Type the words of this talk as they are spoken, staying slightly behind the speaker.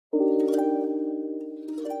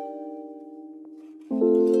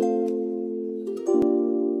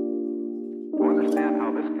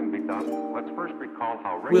let's first recall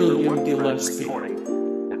how regular William Gillespie. recording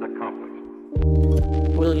is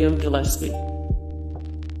accomplished. William Gillespie.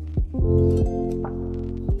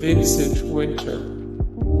 Vincent Winter.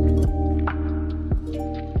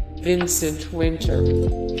 Vincent Winter.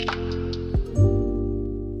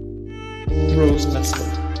 Rose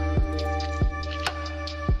Leslie.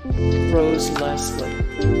 Rose Leslie.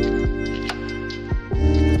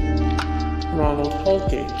 Ronald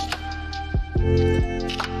Holgate.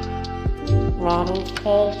 Ronald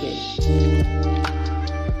Holgate.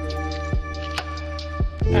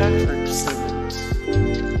 Patrick Simmons.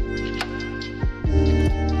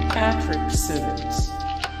 Patrick Simmons.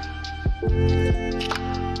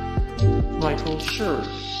 Michael Schur.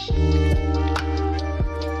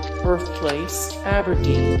 Birthplace,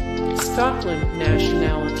 Aberdeen, Scotland.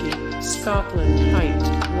 Nationality, Scotland. Height,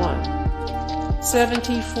 1.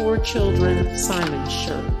 74 children, Simon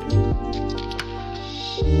Schur.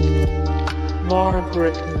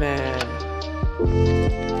 Margaret Mann.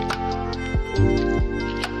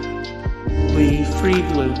 Lee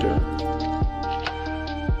Friedlander.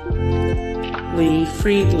 Lee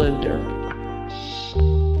Friedlander.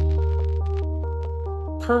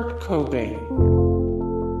 Kurt Cobain.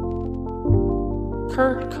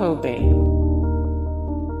 Kurt Cobain.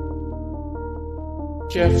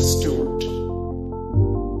 Jeff Stewart.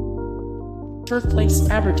 Birthplace,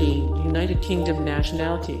 Aberdeen, United Kingdom.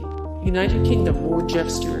 Nationality, United Kingdom. War Jeff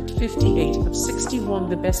Stewart, 58 of 61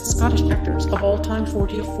 the best Scottish actors of all time,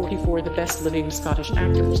 40 of 44 the best living Scottish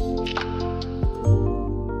actors.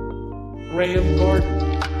 Graham Gordon.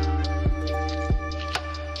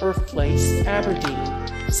 Birthplace,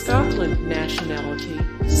 Aberdeen, Scotland. Nationality,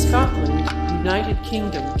 Scotland, United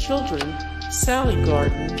Kingdom. Children, Sally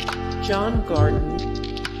Garden, John Garden,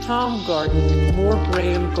 Tom Garden, Moore.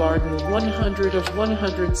 Graham Garden, 100 of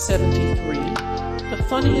 173. The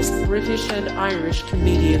funniest British and Irish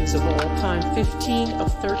comedians of all time, 15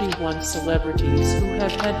 of 31 celebrities who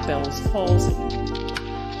have had Bell's palsy.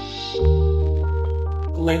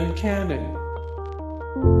 Glenn Cannon.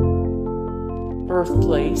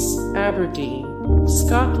 Birthplace, Aberdeen,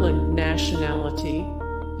 Scotland. Nationality,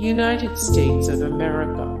 United States of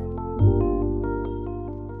America.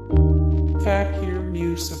 Fakir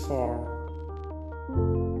Musafar.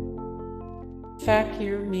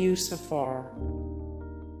 Fakir Musafar.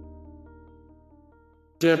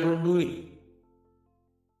 Deborah Mooney.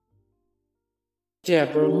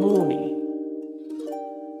 Deborah Mooney.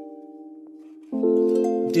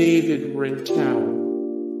 David Rintown.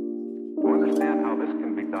 To understand how this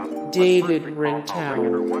can be done, David let's first recall how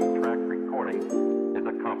regular Rintown. one-track recording is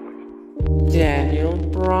accomplished. Daniel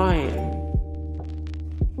Bryan.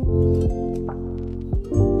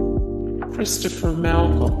 Christopher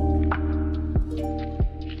Malcolm.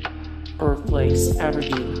 Birthplace,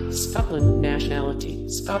 Aberdeen, Scotland. Nationality,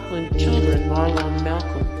 Scotland. Children, Marlon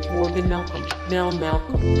Malcolm, Morgan Malcolm, Mel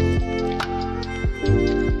Malcolm.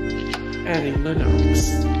 Annie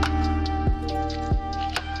Lennox.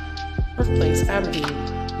 Birthplace, Aberdeen,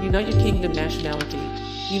 United Kingdom. Nationality,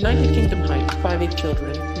 United Kingdom. Height, 5'8".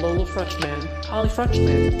 Children, Lola Frutchman, Ollie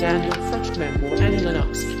Frutchman, Daniel Frutchman. More. Annie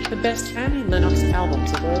Lennox. The best Annie Lennox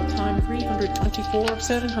albums of all time, 324 of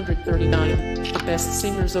 739. The best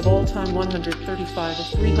singers of all time, 135 of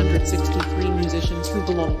 363 musicians who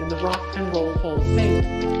belong in the Rock and Roll Hall of Fame.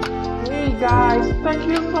 Hey guys, thank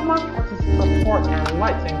you so much for the support and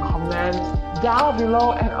likes and comments down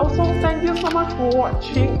below, and also thank you so much for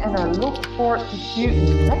watching, and I look forward to see you in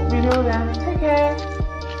the next video. Then take care,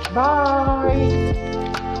 bye.